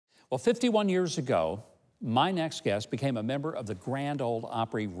Well, 51 years ago, my next guest became a member of the Grand Ole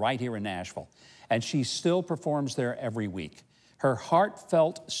Opry right here in Nashville, and she still performs there every week. Her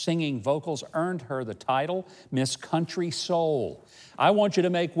heartfelt singing vocals earned her the title Miss Country Soul. I want you to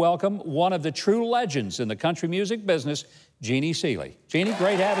make welcome one of the true legends in the country music business, Jeannie Seely. Jeannie,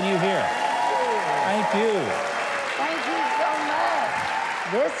 great having you here. Thank you. Thank you so much.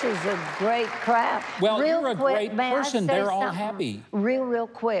 This is a great crowd. Well, real you're a quick, great may person. I say They're all something happy. Real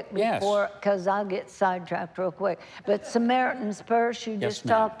quick before, because I'll get sidetracked real quick. But Samaritan's Purse you just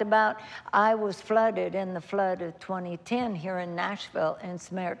talked about, I was flooded in the flood of 2010 here in Nashville, and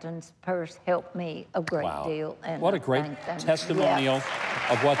Samaritan's Purse helped me a great deal. And what a great testimonial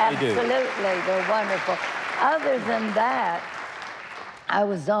of what they do. Absolutely, they're wonderful. Other than that, I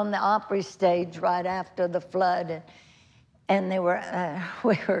was on the Opry stage right after the flood, and they were,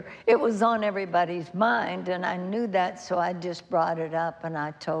 it was on everybody's mind, and I knew that, so I just brought it up, and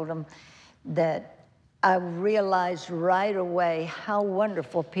I told them that I realized right away how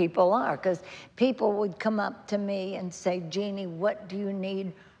wonderful people are, because people would come up to me and say, Jeannie, what do you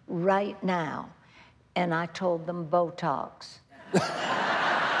need right now? And I told them Botox.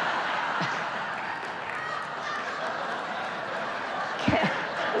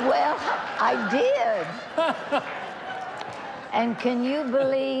 Well, I did. And can you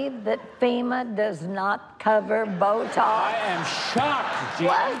believe that FEMA does not cover Botox? I am shocked, Jeannie.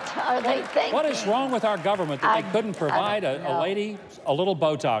 What are they thinking? What is wrong with our government that they couldn't provide a lady a little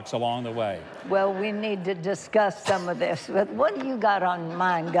Botox along the way? Well, we need to discuss some of this. But what do you got on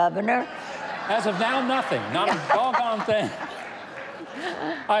mind, Governor? As of now, nothing. Not a doggone thing.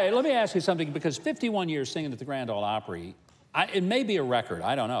 All right, let me ask you something, because 51 years singing at the Grand Ole Opry, it may be a record,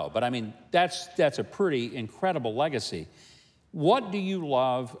 I don't know, but I mean, that's a pretty incredible legacy. What do you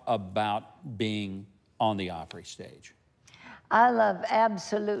love about being on the Opry stage? I love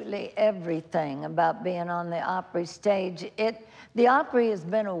absolutely everything about being on the Opry stage. The Opry has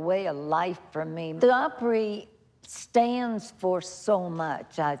been a way of life for me. The Opry stands for so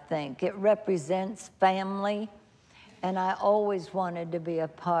much, I think. It represents family, and I always wanted to be a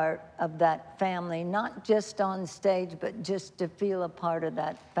part of that family, not just on stage, but just to feel a part of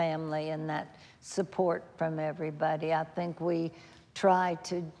that family and that support from everybody. I think we try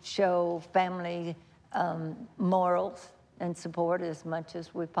to show family morals and support as much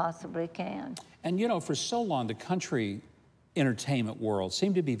as we possibly can. And you know, for so long, the country entertainment world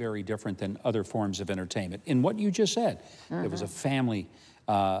seemed to be very different than other forms of entertainment. In what you just said, there was a family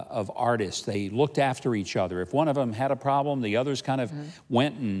of artists. They looked after each other. If one of them had a problem, the others kind of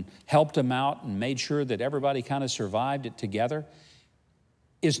went and helped them out and made sure that everybody kind of survived it together.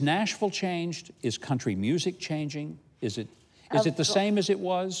 Is Nashville changed? Is country music changing? Is it the same as it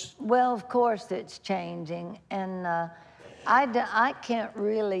was? Well, of course it's changing, and I can't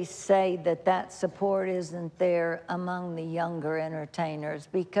really say that support isn't there among the younger entertainers,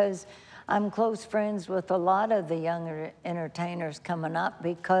 because I'm close friends with a lot of the younger entertainers coming up,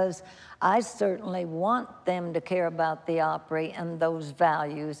 because I certainly want them to care about the Opry and those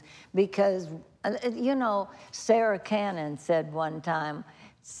values, because, you know, Sarah Cannon said one time,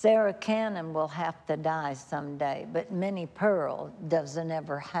 Sarah Cannon will have to die someday, but Minnie Pearl doesn't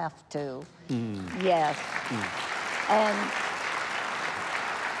ever have to. Yes. And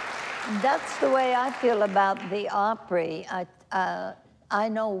that's the way I feel about the Opry. I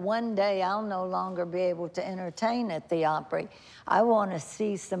know one day I'll no longer be able to entertain at the Opry. I want to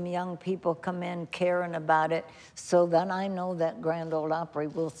see some young people come in caring about it, so that I know that Grand Ole Opry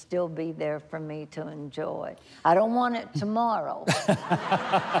will still be there for me to enjoy. I don't want it tomorrow.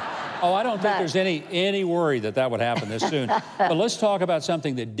 Oh, I don't think there's any worry that would happen this soon. But let's talk about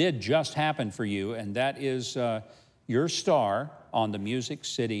something that did just happen for you, and that is your star on the Music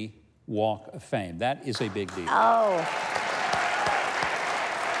City Walk of Fame. That is a big deal. Oh.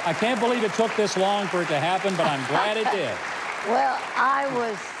 I can't believe it took this long for it to happen, but I'm glad it did. Well, I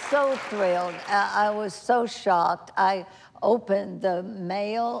was so thrilled. I was so shocked. I opened the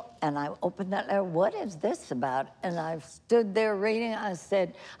mail, and I opened that letter. What is this about? And I stood there reading. I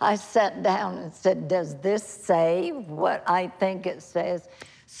sat down and said, does this say what I think it says?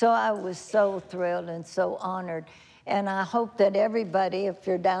 So I was so thrilled and so honored. And I hope that everybody, if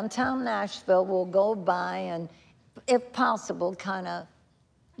you're downtown Nashville, will go by and, if possible, kind of,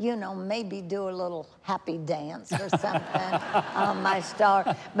 you know, maybe do a little happy dance or something on my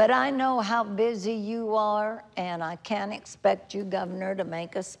star. But I know how busy you are, and I can't expect you, Governor, to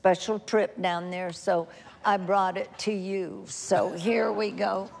make a special trip down there, so I brought it to you. So here we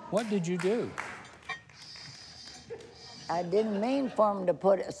go. What did you do? I didn't mean for him to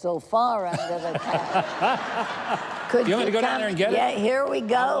put it so far under the couch. Could you want me to go down come? there and get it? Yeah, here we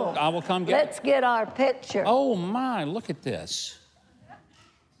go. I will come get it. Let's get our picture. Oh, my, look at this.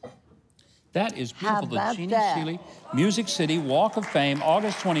 That is beautiful. The about Jeannie that? Seely Music City Walk of Fame,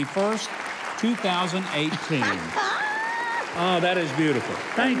 August 21st, 2018. Oh, that is beautiful.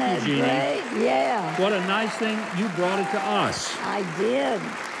 Thank you, Jeannie. Great? Yeah. What a nice thing. You brought it to us. I did.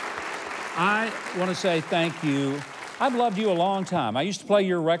 I want to say thank you. I've loved you a long time. I used to play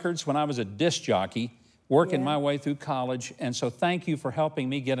your records when I was a disc jockey, working my way through college, and so thank you for helping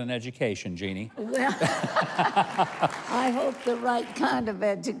me get an education, Jeannie. Well, I hope the right kind of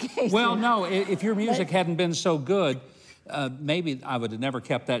education. Well, no, if your music hadn't been so good, maybe I would have never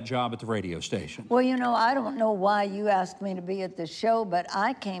kept that job at the radio station. Well, you know, I don't know why you asked me to be at the show, but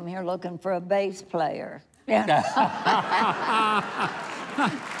I came here looking for a bass player. Yeah.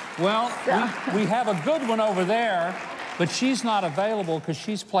 Well, we have a good one over there, but she's not available because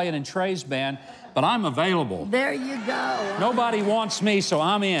she's playing in Trey's band, but I'm available. There you go. Nobody wants me, so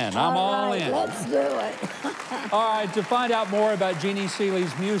I'm in. I'm all in. Let's do it. All right, to find out more about Jeannie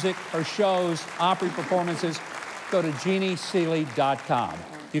Seely's music, her shows, Opry performances, go to jeannieseely.com.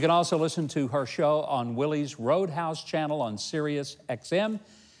 You can also listen to her show on Willie's Roadhouse channel on Sirius XM.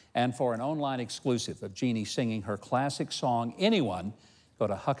 And for an online exclusive of Jeannie singing her classic song, Anyone, go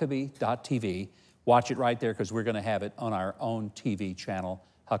to Huckabee.tv. Watch it right there because we're going to have it on our own TV channel,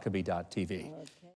 Huckabee.tv.